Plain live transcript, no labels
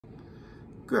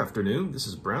Good afternoon, this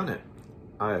is Brown at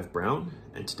IF Brown,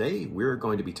 and today we're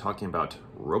going to be talking about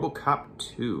RoboCop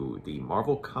 2, the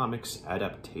Marvel Comics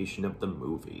adaptation of the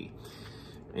movie.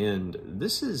 And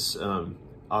this is,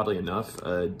 oddly enough,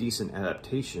 a decent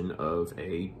adaptation of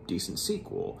a decent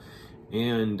sequel.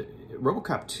 And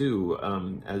RoboCop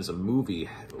 2, as a movie,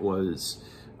 was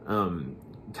kind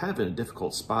of in a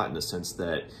difficult spot in the sense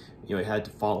that, you know, it had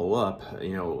to follow up,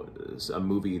 you know, a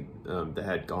movie that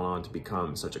had gone on to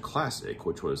become such a classic,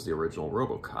 which was the original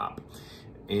RoboCop.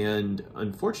 And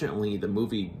unfortunately, the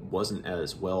movie wasn't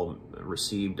as well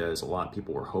received as a lot of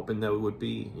people were hoping that it would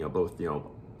be, you know, both, you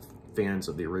know, fans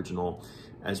of the original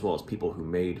as well as people who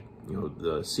made, you know,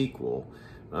 the sequel.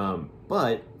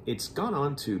 But it's gone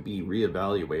on to be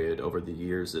reevaluated over the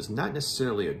years as not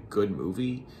necessarily a good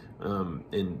movie,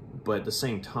 but at the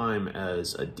same time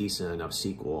as a decent enough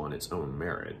sequel on its own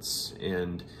merits.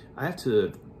 And I have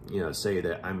to, you know, say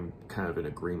that I'm kind of in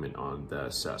agreement on that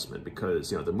assessment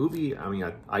because, you know, the movie, I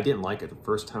mean, I didn't like it the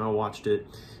first time I watched it,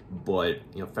 but,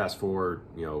 you know, fast forward,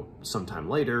 you know, sometime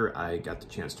later, I got the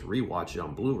chance to rewatch it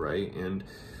on Blu-ray, and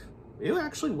it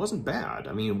actually wasn't bad.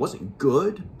 I mean, it wasn't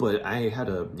good, but I had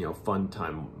a, you know, fun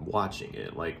time watching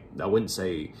it. Like, I wouldn't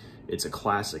say it's a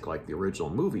classic like the original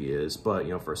movie is, but,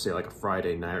 you know, for, say, like a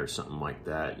Friday night or something like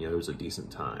that, you know, it was a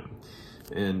decent time.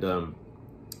 And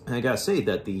I gotta say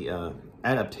that the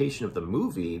adaptation of the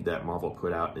movie that Marvel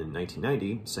put out in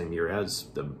 1990, same year as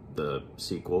the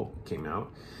sequel came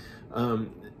out,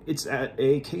 it's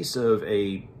a case of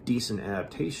a decent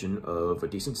adaptation of a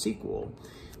decent sequel.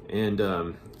 And,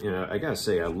 you know, I gotta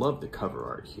say, I love the cover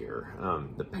art here.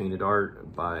 The painted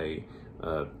art by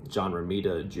John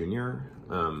Romita Jr.,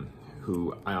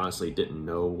 who I honestly didn't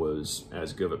know was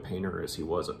as good of a painter as he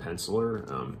was a penciler.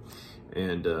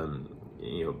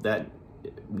 You know, that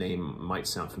name might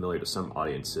sound familiar to some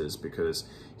audiences because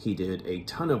he did a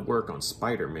ton of work on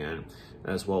Spider-Man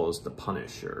as well as The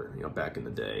Punisher, you know, back in the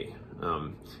day.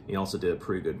 He also did a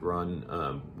pretty good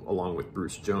run along with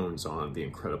Bruce Jones on The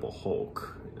Incredible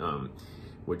Hulk,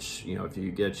 which, you know, if you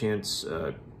get a chance,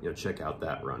 you know, check out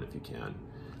that run if you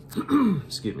can.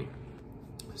 Excuse me.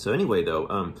 So anyway,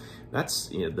 though, that's,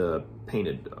 you know, the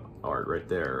painted art right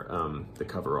there, the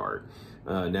cover art.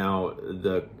 Now,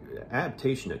 the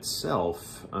adaptation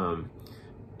itself,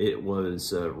 it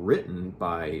was written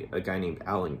by a guy named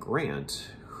Alan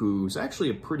Grant, who's actually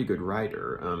a pretty good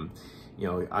writer. You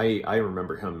know, I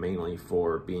remember him mainly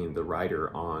for being the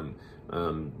writer on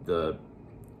the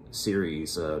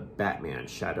series Batman,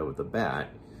 Shadow of the Bat,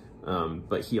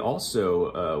 but he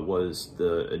also was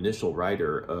the initial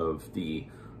writer of the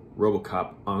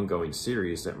RoboCop ongoing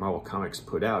series that Marvel Comics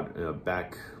put out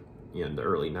back in the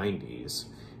early 90s.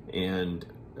 And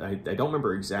I don't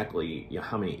remember exactly, you know,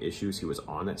 how many issues he was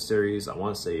on that series. I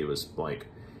want to say it was like,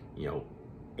 you know,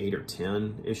 8 or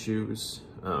 10 issues.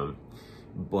 So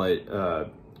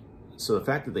the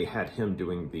fact that they had him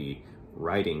doing the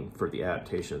writing for the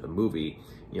adaptation of the movie,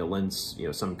 you know, lends, you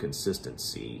know, some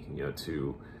consistency, you know,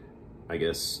 to, I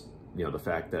guess, you know, the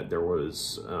fact that there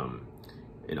was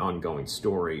an ongoing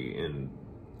story in,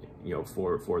 you know,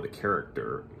 for the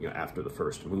character, you know, after the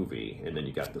first movie, and then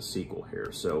you got the sequel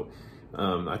here. So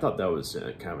I thought that was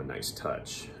kind of a nice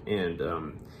touch. And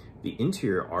the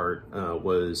interior art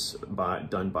was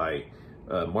done by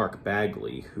Mark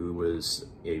Bagley, who was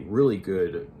a really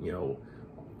good, you know,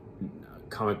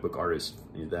 comic book artist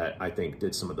that I think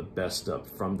did some of the best stuff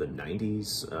from the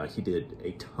 90s. He did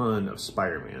a ton of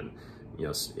Spider-Man, you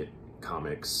know,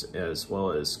 comics, as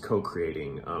well as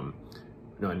co-creating,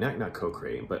 no, not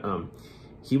co-creating, but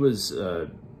he was,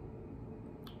 you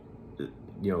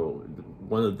know,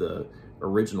 one of the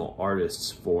original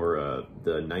artists for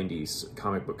the 90s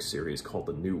comic book series called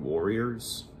The New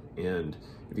Warriors. And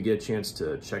if you get a chance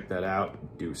to check that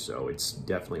out, do so. It's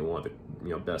definitely one of the,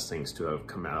 you know, best things to have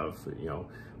come out of, you know,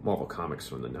 Marvel Comics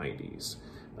from the 90s.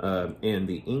 And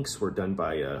the inks were done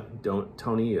by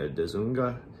Tony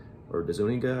Dezuniga, or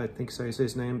Dezuniga, I think is how you say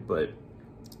his name, but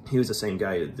he was the same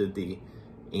guy that did the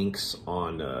inks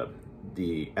on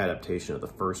the adaptation of the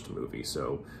first movie,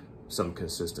 so some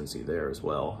consistency there as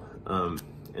well.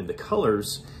 And the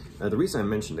colors, the reason I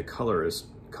mentioned the color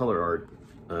art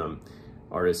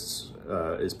artists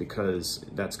is because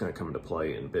that's going to come into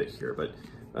play in a bit here. But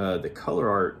the color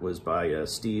art was by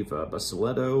Steve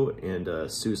Buccellato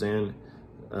and Suzanne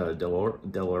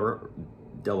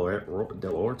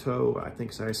Dellorto, I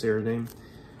think is how I say her name.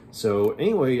 So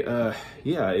anyway,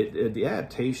 yeah, the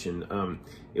adaptation,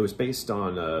 it was based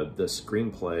on the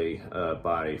screenplay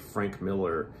by Frank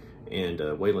Miller and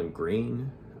Waylon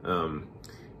Green.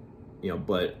 You know,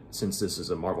 but since this is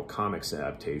a Marvel Comics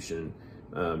adaptation,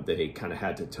 they kind of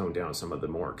had to tone down some of the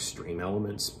more extreme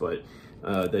elements, but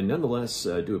they nonetheless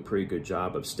do a pretty good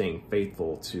job of staying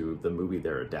faithful to the movie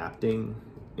they're adapting,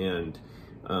 and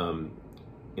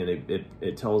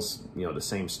it tells, you know, the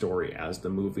same story as the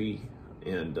movie,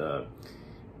 and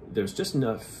there's just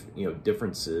enough, you know,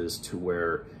 differences to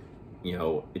where, you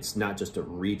know, it's not just a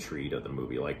retreat of the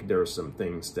movie. Like, there are some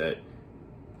things that,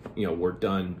 you know, were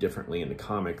done differently in the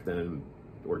comic than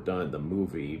were done in the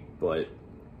movie, but,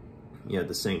 you know, at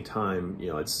the same time, you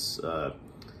know, it's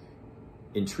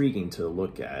intriguing to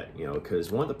look at, you know, because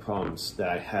one of the problems that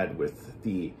I had with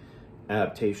the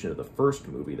adaptation of the first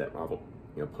movie that Marvel,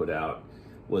 you know, put out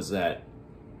was that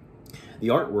the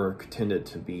artwork tended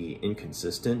to be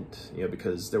inconsistent, you know,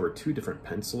 because there were two different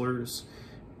pencilers,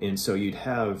 and so you'd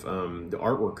have the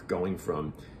artwork going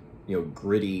from, you know,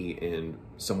 gritty and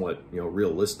somewhat, you know,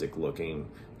 realistic looking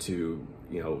to,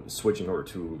 you know, switching over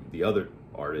to the other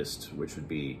artist, which would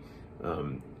be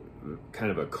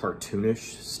kind of a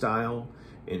cartoonish style.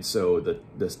 And so the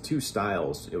two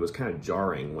styles, it was kind of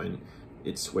jarring when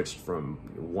it switched from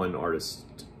one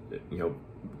artist, you know,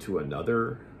 to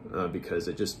another, because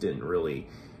it just didn't really,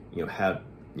 you know, have,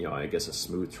 you know, I guess a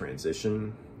smooth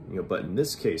transition, you know. But in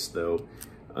this case, though,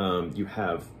 you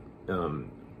have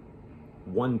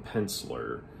one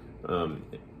penciler, you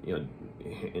know,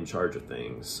 in charge of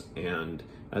things, and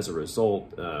as a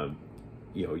result,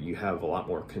 you know, you have a lot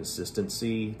more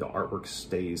consistency. The artwork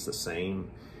stays the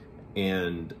same,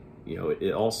 and, you know,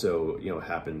 it also, you know,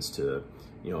 happens to,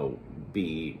 you know,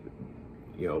 be,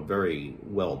 you know, very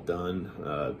well done.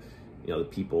 You know, the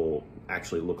people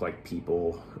actually look like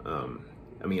people. I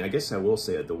mean, I guess I will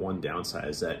say that the one downside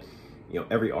is that, you know,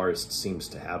 every artist seems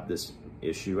to have this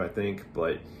issue, I think,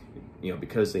 but, you know,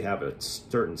 because they have a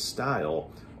certain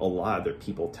style, a lot of their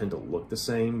people tend to look the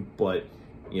same. But,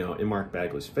 you know, in Mark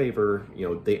Bagley's favor, you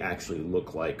know, they actually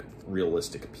look like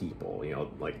realistic people, you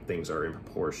know, like things are in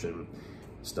proportion,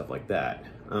 stuff like that.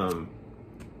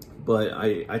 But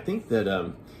I think that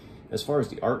as far as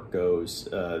the art goes,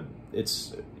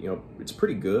 it's, you know, it's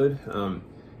pretty good.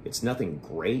 It's nothing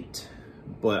great,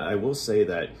 but I will say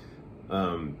that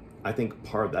I think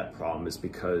part of that problem is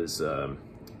because the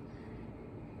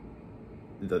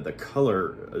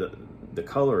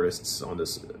colorists on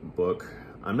this book,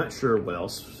 I'm not sure what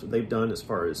else they've done as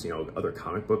far as, you know, other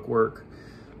comic book work,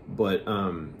 but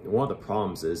one of the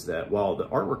problems is that while the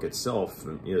artwork itself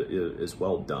is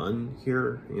well done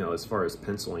here, you know, as far as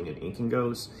penciling and inking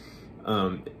goes,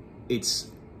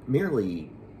 it's merely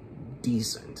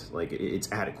decent. Like,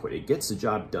 it's adequate. It gets the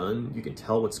job done. You can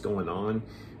tell what's going on,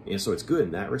 and so it's good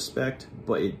in that respect,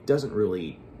 but it doesn't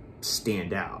really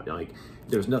stand out. Like,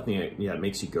 there's nothing that, you know, that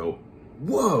makes you go,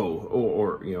 whoa,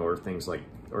 or you know, or things like,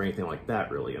 or anything like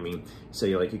that, really. I mean,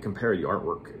 say, like, you compare the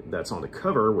artwork that's on the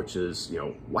cover, which is, you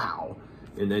know, wow,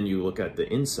 and then you look at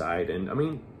the inside, and I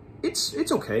mean,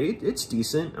 it's okay, it's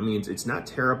decent. I mean, it's not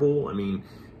terrible. I mean,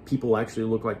 people actually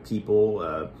look like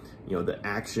people. You know, the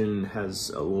action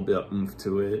has a little bit of oomph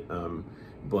to it,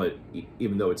 but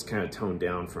even though it's kind of toned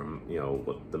down from, you know,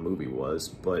 what the movie was,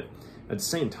 but at the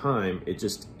same time,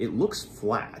 it looks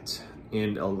flat,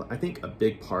 and I think a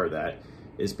big part of that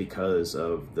is because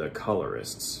of the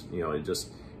colorists. You know, it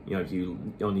just, you know, if you,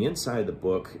 on the inside of the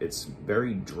book, it's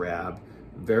very drab,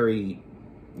 very,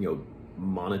 you know,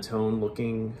 monotone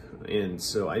looking, and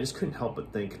so I just couldn't help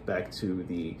but think back to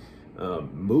the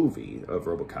movie of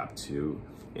RoboCop 2,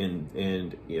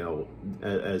 and you know,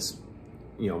 as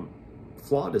you know,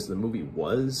 flawed as the movie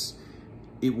was,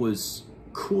 it was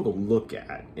cool to look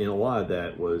at, and a lot of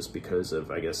that was because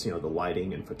of, I guess, you know, the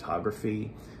lighting and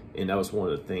photography, and that was one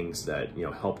of the things that, you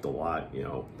know, helped a lot, you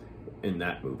know, in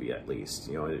that movie, at least,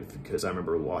 you know, because I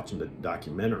remember watching the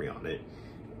documentary on it,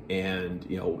 and,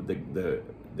 you know,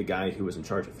 the guy who was in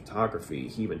charge of photography,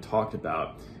 he even talked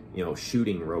about, you know,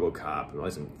 shooting RoboCop,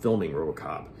 wasn't filming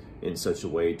RoboCop in such a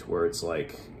way to where it's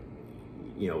like,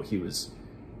 you know, he was,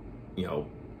 you know,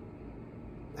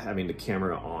 having the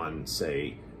camera on,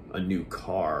 say, a new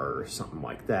car or something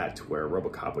like that, to where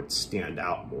RoboCop would stand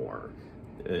out more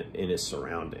in his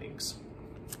surroundings.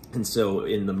 And so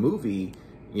in the movie,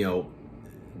 you know,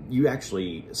 you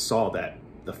actually saw that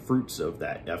the fruits of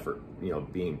that effort, you know,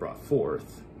 being brought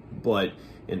forth. But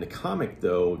in the comic,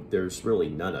 though, there's really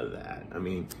none of that. I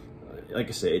mean, like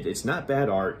I said, it's not bad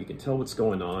art. You can tell what's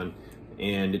going on,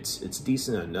 and it's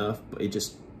decent enough, but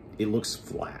it looks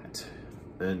flat.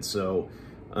 And so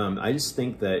I just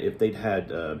think that if they'd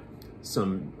had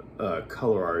some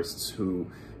color artists who,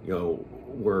 you know,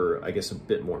 were, I guess, a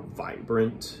bit more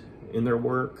vibrant in their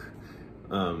work,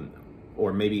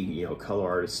 or maybe, you know, color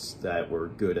artists that were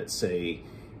good at, say,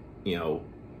 you know,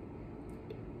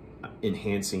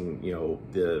 enhancing,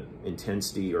 the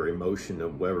intensity or emotion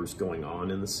of whatever's going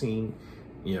on in the scene,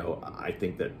 I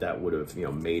think that would have,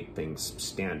 made things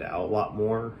stand out a lot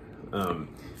more.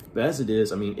 But as it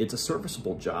is, I mean, it's a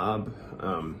serviceable job,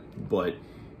 but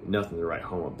nothing to write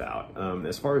home about.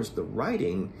 As far as the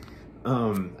writing,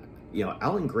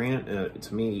 Alan Grant,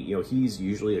 to me, he's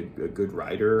usually a good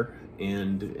writer,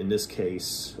 and in this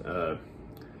case,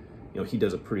 he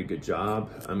does a pretty good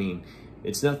job. I mean,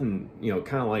 it's nothing,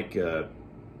 kind of like,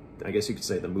 I guess you could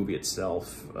say the movie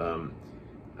itself. I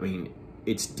mean,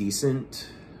 it's decent,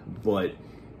 but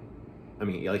I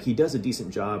mean, like, he does a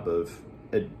decent job of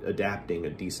adapting a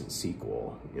decent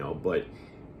sequel, but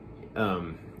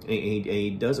and he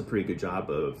does a pretty good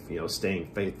job of, staying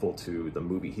faithful to the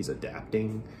movie he's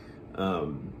adapting.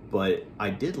 But I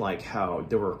did like how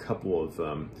there were a couple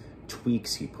of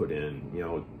tweaks he put in,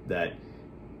 that,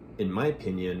 in my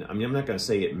opinion, I mean, I'm not going to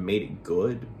say it made it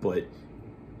good, but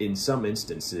in some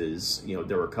instances,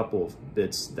 there were a couple of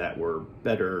bits that were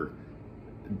better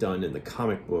done in the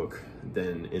comic book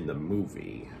than in the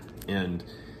movie. And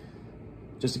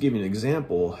just to give you an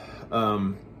example,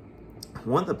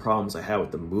 one of the problems I have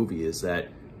with the movie is that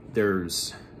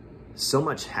there's so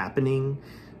much happening,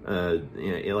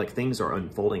 like things are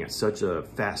unfolding at such a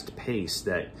fast pace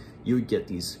that you would get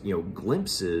these,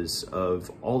 glimpses of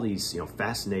all these,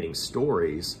 fascinating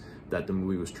stories that the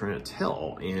movie was trying to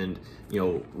tell. And,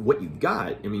 what you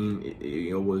got, I mean,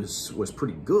 was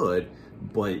pretty good,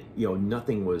 but,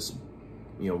 nothing was,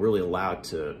 really allowed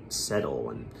to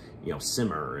settle and,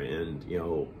 simmer, and,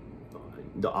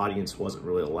 the audience wasn't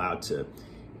really allowed to,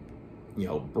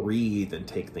 breathe and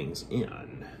take things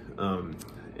in.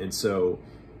 And so,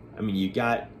 I mean, you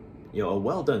got, a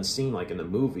well-done scene like in the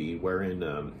movie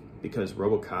wherein, because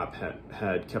RoboCop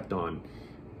had kept on,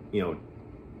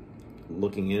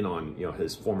 looking in on,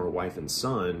 his former wife and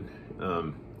son,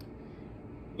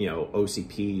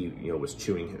 OCP, was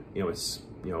chewing,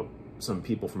 some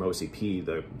people from OCP,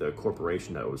 the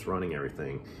corporation that was running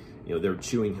everything, they're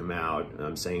chewing him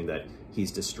out, saying that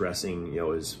he's distressing,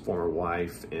 his former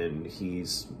wife, and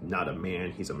he's not a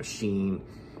man, he's a machine.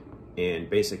 And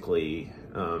basically,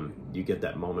 you get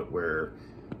that moment where,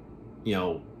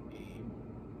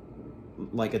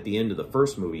 like at the end of the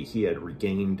first movie, he had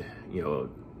regained,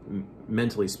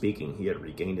 mentally speaking, he had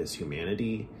regained his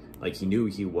humanity. Like, he knew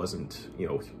he wasn't,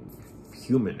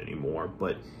 human anymore,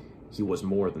 but he was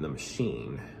more than a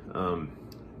machine.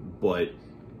 But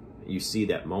you see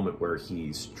that moment where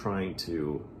he's trying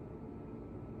to,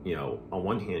 on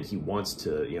one hand, he wants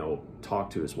to, talk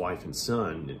to his wife and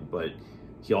son, but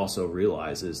he also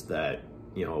realizes that,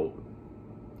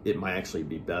 it might actually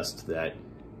be best that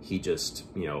he just,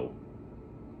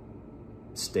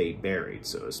 stay buried,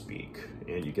 so to speak.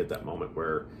 And you get that moment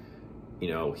where,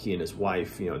 he and his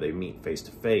wife, they meet face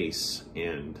to face,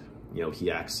 and,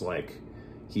 he acts like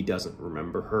he doesn't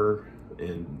remember her,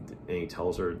 and he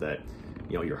tells her that,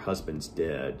 your husband's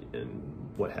dead, and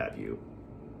what have you.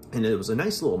 And it was a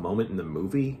nice little moment in the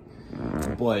movie,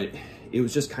 but it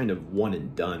was just kind of one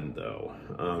and done, though.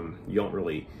 You don't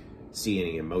really see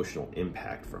any emotional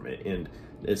impact from it. And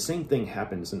the same thing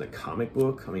happens in the comic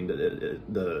book. I mean,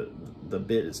 the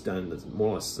bit is done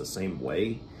more or less the same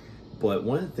way. But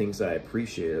one of the things that I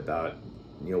appreciate about,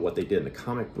 what they did in the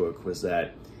comic book was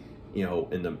that,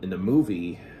 in the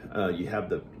movie, you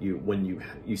have when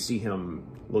you see him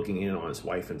looking in on his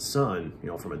wife and son,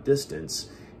 from a distance,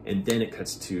 and then it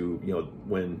cuts to,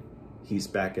 when he's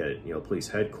back at, police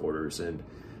headquarters, and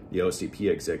the OCP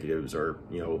executives are,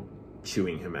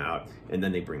 chewing him out, and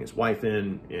then they bring his wife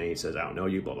in, and he says, "I don't know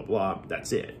you," blah, blah, blah.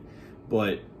 That's it.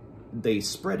 But they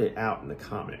spread it out in the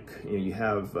comic. You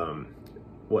have,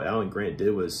 what Alan Grant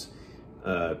did was,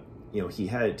 he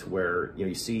had it to where,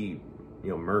 you see,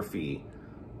 Murphy,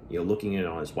 looking in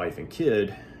on his wife and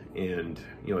kid, and,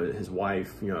 his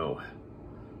wife,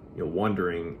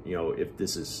 wondering, if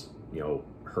this is,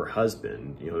 her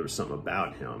husband, there's something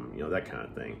about him, that kind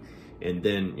of thing. And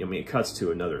then, I mean, it cuts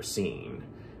to another scene,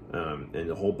 and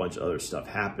a whole bunch of other stuff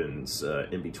happens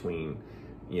in between,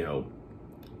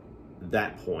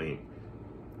 that point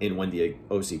and when the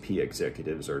OCP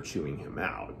executives are chewing him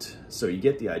out. So you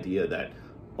get the idea that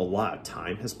a lot of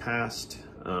time has passed,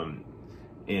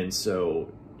 and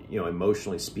so,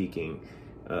 emotionally speaking,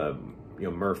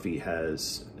 Murphy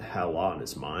has had a lot on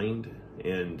his mind.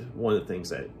 And one of the things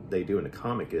that they do in the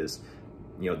comic is,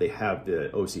 they have the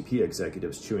OCP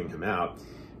executives chewing him out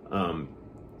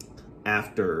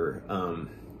after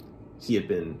he had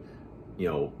been,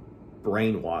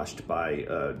 brainwashed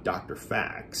by Dr.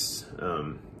 Fax.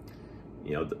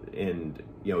 and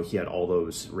he had all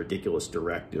those ridiculous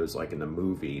directives like in the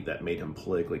movie that made him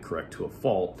politically correct to a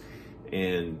fault,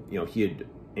 and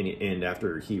and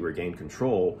after he regained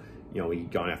control,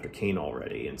 he'd gone after Kane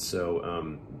already, and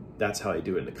so that's how they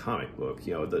do it in the comic book.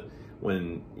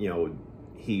 When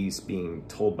he's being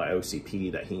told by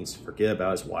OCP that he needs to forget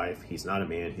about his wife, he's not a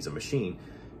man, he's a machine.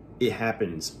 It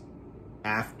happens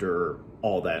after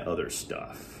all that other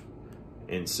stuff.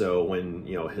 And so when,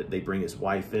 they bring his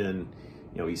wife in,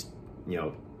 he's,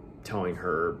 telling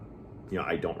her,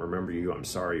 I don't remember you, I'm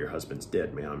sorry, your husband's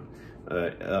dead, ma'am.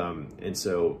 And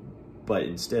so, but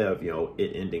instead of,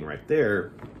 it ending right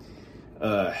there,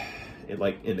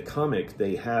 like in the comic,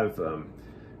 they have,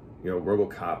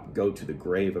 RoboCop go to the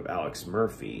grave of Alex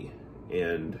Murphy,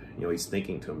 and, he's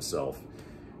thinking to himself,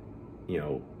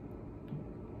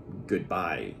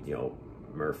 goodbye,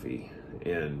 Murphy.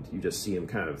 And you just see him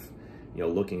kind of,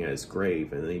 looking at his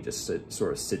grave, and then he just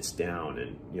sort of sits down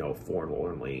and,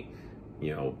 forlornly,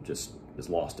 just is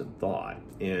lost in thought.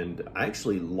 And I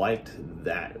actually liked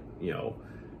that,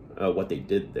 what they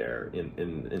did there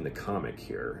in the comic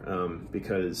here,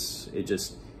 because it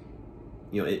just,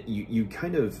 you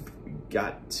kind of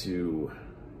got to,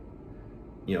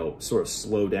 sort of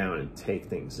slow down and take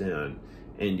things in,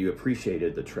 and you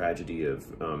appreciated the tragedy of,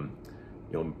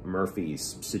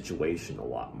 Murphy's situation a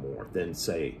lot more than,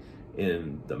 say,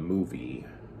 in the movie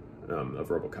of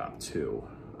RoboCop 2.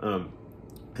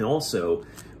 And also,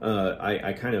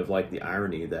 I kind of like the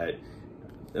irony that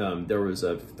there was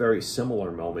a very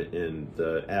similar moment in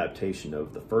the adaptation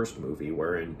of the first movie,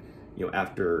 wherein,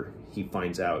 after he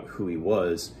finds out who he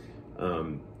was,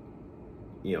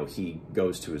 he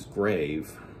goes to his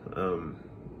grave,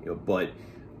 but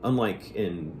unlike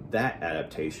in that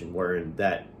adaptation, wherein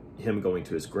him going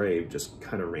to his grave just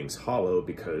kind of rings hollow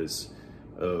because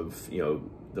of,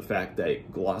 the fact that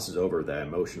it glosses over that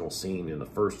emotional scene in the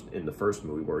first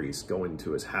movie where he's going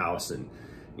to his house and,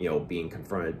 being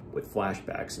confronted with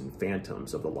flashbacks and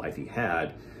phantoms of the life he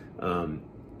had.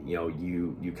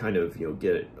 You kind of,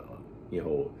 get,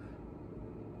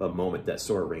 a moment that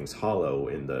sort of rings hollow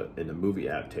in the movie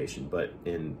adaptation. But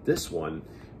in this one,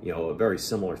 a very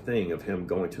similar thing of him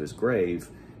going to his grave,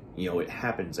 it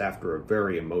happens after a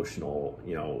very emotional,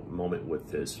 moment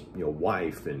with his,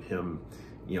 wife, and him,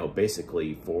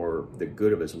 basically for the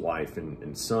good of his wife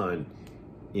and son,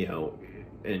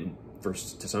 and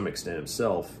to some extent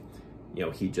himself,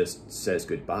 he just says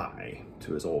goodbye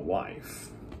to his old wife.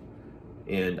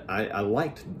 And I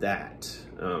liked that.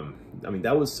 I mean,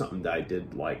 that was something that I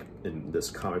did like in this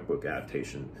comic book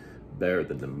adaptation better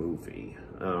than the movie.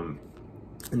 And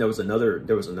there was another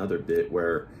bit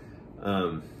where,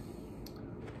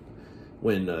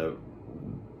 when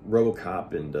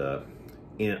RoboCop and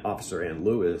Officer Ann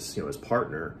Lewis, his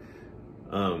partner,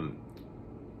 and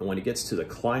when it gets to the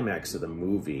climax of the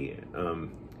movie,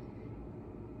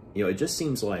 it just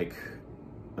seems like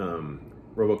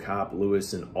RoboCop,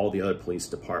 Lewis, and all the other police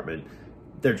department,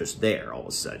 they're just there all of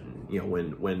a sudden.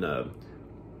 When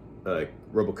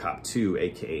RoboCop 2,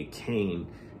 aka Kane,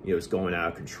 is going out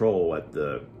of control at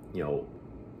the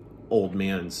old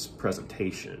man's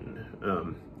presentation,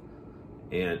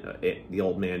 and the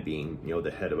old man being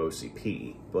the head of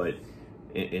OCP, but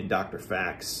in Dr.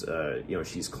 Fax,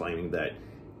 she's claiming that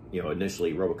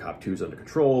initially RoboCop 2 is under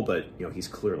control, but he's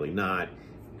clearly not.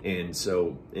 And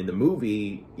so in the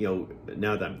movie,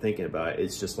 now that I'm thinking about it,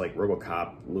 it's just like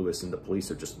RoboCop, Lewis, and the police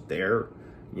are just there.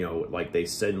 Like they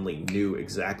suddenly knew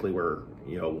exactly where,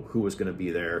 who was going to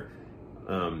be there.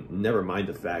 Never mind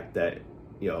the fact that,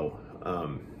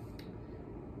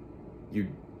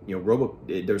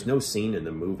 there's no scene in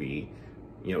the movie,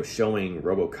 showing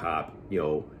RoboCop,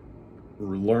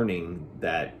 learning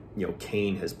that,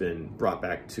 Kane has been brought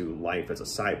back to life as a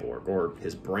cyborg, or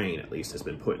his brain at least has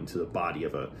been put into the body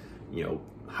of a,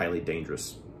 highly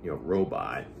dangerous,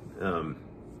 robot.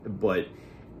 But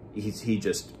he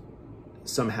just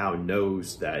somehow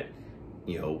knows that,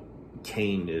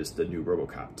 Kane is the new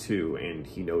RoboCop 2, and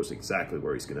he knows exactly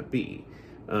where he's going to be.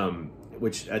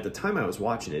 Which at the time I was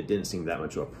watching it didn't seem that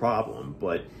much of a problem,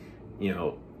 but,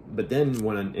 but then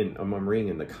when I'm reading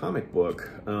in the comic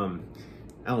book,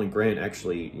 Alan Grant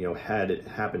actually, had it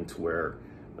happen to where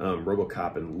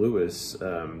RoboCop and Lewis,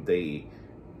 they,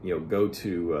 go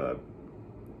to,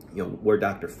 where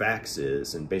Dr. Fax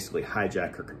is and basically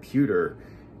hijack her computer,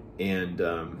 and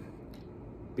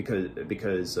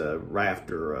because right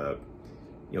after,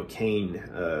 Kane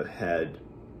had,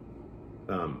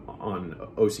 on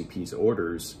OCP's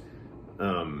orders,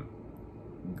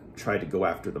 tried to go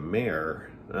after the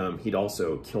mayor, he'd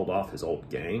also killed off his old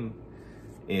gang,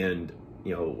 and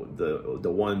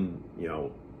the one,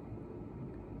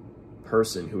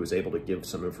 person who was able to give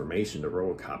some information to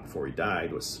RoboCop before he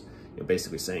died was, you know,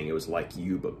 basically saying it was like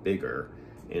you but bigger.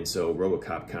 And so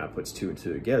RoboCop kind of puts two and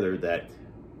two together that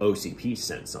OCP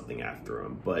sent something after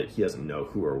him, but he doesn't know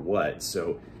who or what.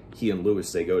 So he and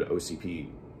Lewis, they go to OCP,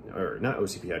 or not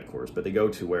OCP headquarters, but they go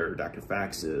to where Dr.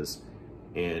 Fax is,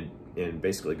 and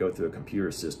basically go through the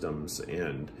computer systems,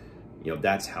 and you know,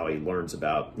 that's how he learns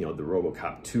about, you know, the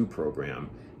RoboCop 2 program,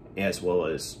 as well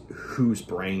as whose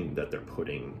brain that they're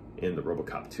putting in the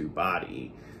RoboCop 2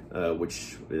 body,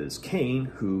 which is Kane,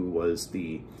 who was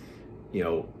the, you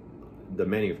know, the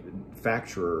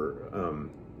manufacturer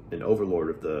and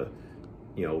overlord of the,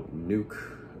 you know, nuke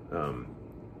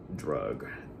drug.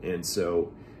 And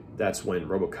so that's when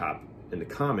RoboCop in the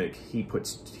comic,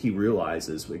 he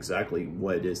realizes exactly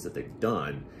what it is that they've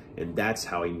done, and that's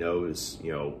how he knows,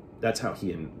 you know, that's how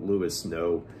he and Lewis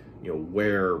know, you know,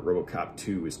 where RoboCop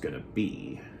 2 is going to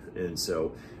be. And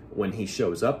so when he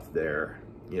shows up there,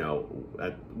 you know,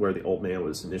 at where the old man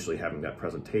was initially having that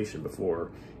presentation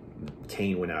before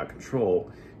Kane went out of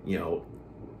control, you know,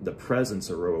 the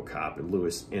presence of RoboCop and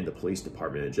Lewis and the police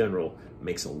department in general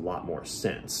makes a lot more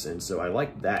sense. And so I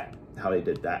like that, how they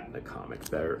did that in the comic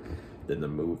better than the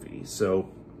movie. So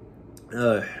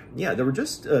yeah, there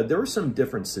were some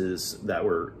differences that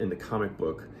were in the comic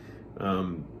book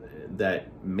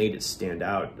that made it stand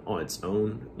out on its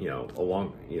own, you know,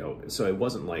 so it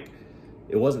wasn't like,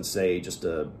 it wasn't, say, just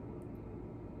a,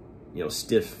 you know,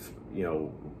 stiff, you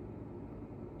know,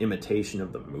 imitation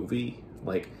of the movie.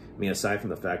 Like, I mean, aside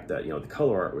from the fact that, you know, the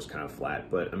color art was kind of flat,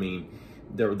 but I mean,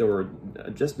 there were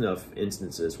just enough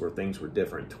instances where things were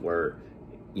different to where,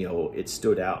 you know, it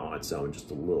stood out on its own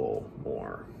just a little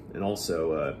more. And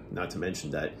also, not to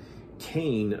mention that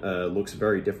Kane looks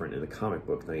very different in the comic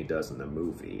book than he does in the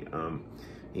movie.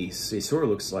 He sort of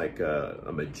looks like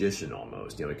a magician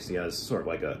almost, you know, because he has sort of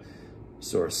like a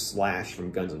sort of Slash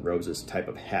from Guns N' Roses type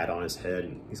of hat on his head,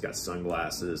 and he's got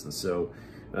sunglasses, and so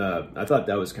I thought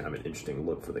that was kind of an interesting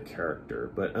look for the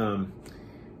character. But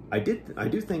I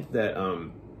do think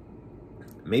that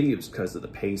maybe it was because of the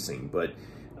pacing, but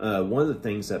one of the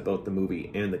things that both the movie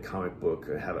and the comic book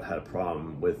have had a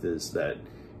problem with is that,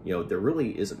 you know, there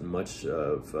really isn't much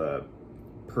of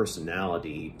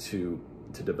personality to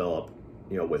develop,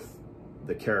 you know, with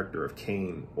the character of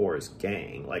Kane or his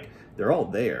gang. Like, they're all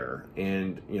there,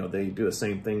 and, you know, they do the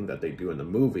same thing that they do in the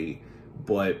movie,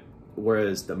 but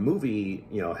whereas the movie,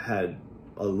 you know, had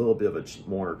a little bit of a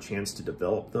more chance to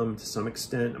develop them to some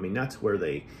extent. I mean, not to where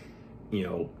they, you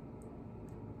know,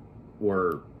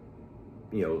 were,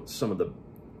 you know, some of the,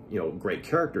 you know, great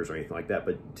characters or anything like that,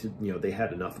 but to, you know, they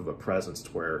had enough of a presence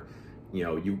to where, you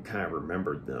know, you kind of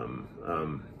remembered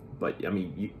them. But I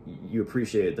mean, you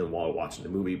appreciated them while watching the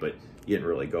movie, but you didn't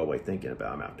really go away thinking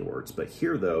about them afterwards. But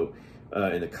here, though,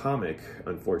 in the comic,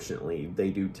 unfortunately, they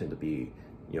do tend to be,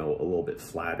 you know, a little bit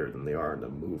flatter than they are in the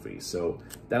movie. So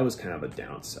that was kind of a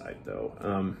downside,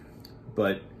 though.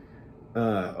 But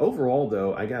overall,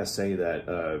 though, I gotta say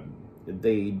that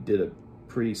they did a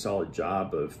pretty solid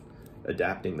job of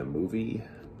adapting the movie,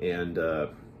 and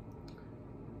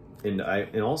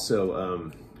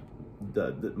also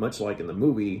much like in the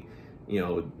movie, you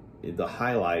know, the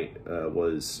highlight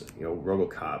was, you know,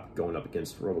 RoboCop going up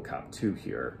against RoboCop 2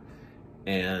 here,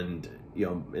 and, you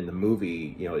know, in the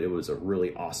movie, you know, it was a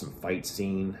really awesome fight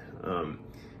scene,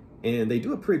 and they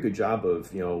do a pretty good job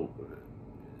of, you know,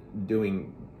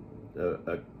 doing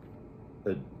a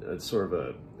sort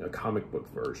of a comic book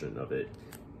version of it,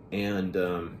 and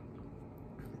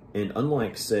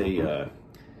unlike, say,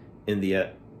 in the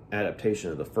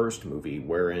adaptation of the first movie,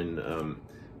 wherein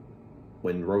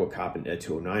when RoboCop and Ed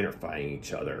 209 are fighting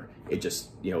each other, it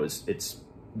just, you know, it's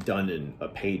done in a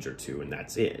page or two, and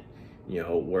that's it. You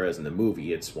know, whereas in the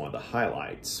movie, it's one of the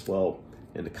highlights. Well,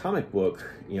 in the comic book,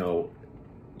 you know,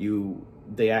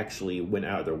 they actually went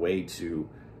out of their way to,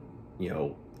 you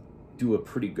know, do a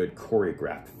pretty good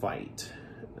choreographed fight,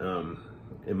 and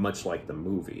much like the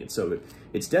movie. And so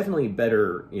it's definitely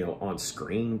better, you know, on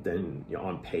screen than, you know,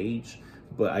 on page.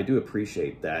 But I do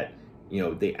appreciate that, you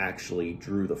know, they actually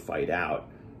drew the fight out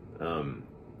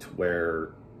to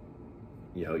where,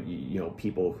 you know,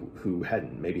 people who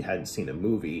maybe hadn't seen a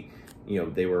movie, you know,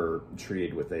 they were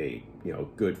treated with a, you know,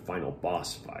 good final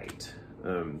boss fight.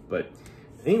 But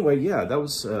anyway, yeah,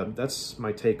 that's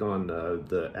my take on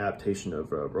the adaptation of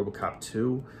RoboCop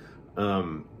 2.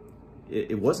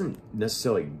 It wasn't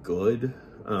necessarily good,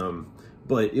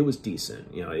 but it was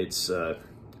decent. You know, it's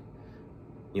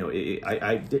you know,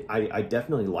 I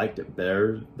definitely liked it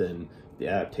better than the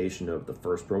adaptation of the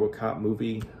first RoboCop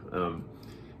movie,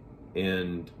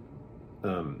 and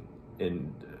I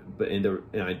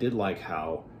did like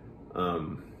how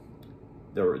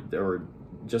there were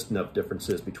just enough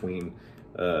differences between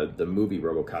the movie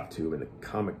RoboCop 2 and the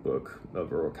comic book of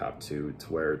RoboCop 2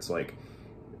 to where it's like,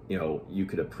 you know, you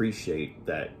could appreciate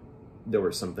that there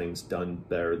were some things done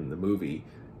better in the movie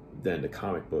than the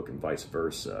comic book and vice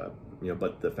versa. You know,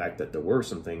 but the fact that there were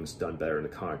some things done better in the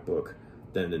comic book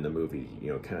than in the movie,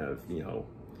 you know, kind of, you know,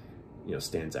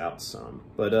 stands out some.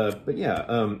 But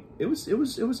yeah, it was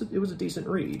a decent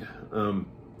read.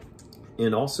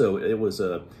 And also it was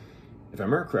if I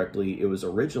remember correctly, it was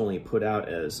originally put out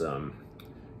as a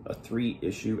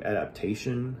 3-issue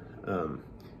adaptation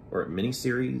or a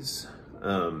miniseries.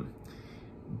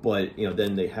 But you know,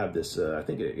 then they have this. I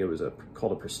think it was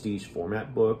called a prestige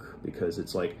format book, because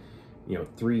it's like, you know,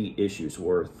 3 issues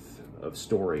worth of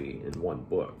story in one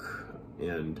book.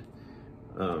 And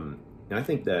I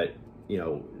think that, you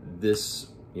know, this,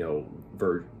 you know,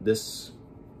 this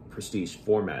prestige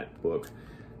format book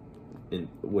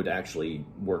would actually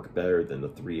work better than the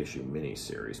 3-issue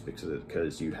miniseries,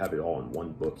 because you have it all in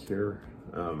one book here.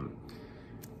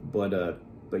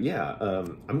 But yeah,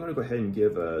 I'm going to go ahead and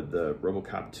give the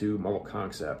RoboCop 2 Marvel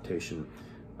Comics adaptation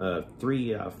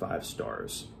 3 out of 5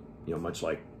 stars. You know, much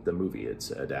like the movie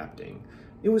it's adapting.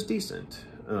 It was decent,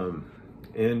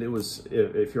 and it was,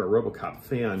 if you're a RoboCop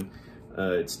fan,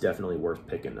 it's definitely worth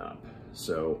picking up.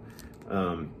 So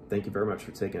thank you very much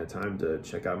for taking the time to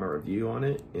check out my review on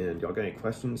it. And y'all got any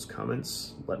questions,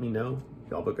 comments, let me know.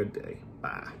 Y'all have a good day.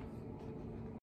 Bye.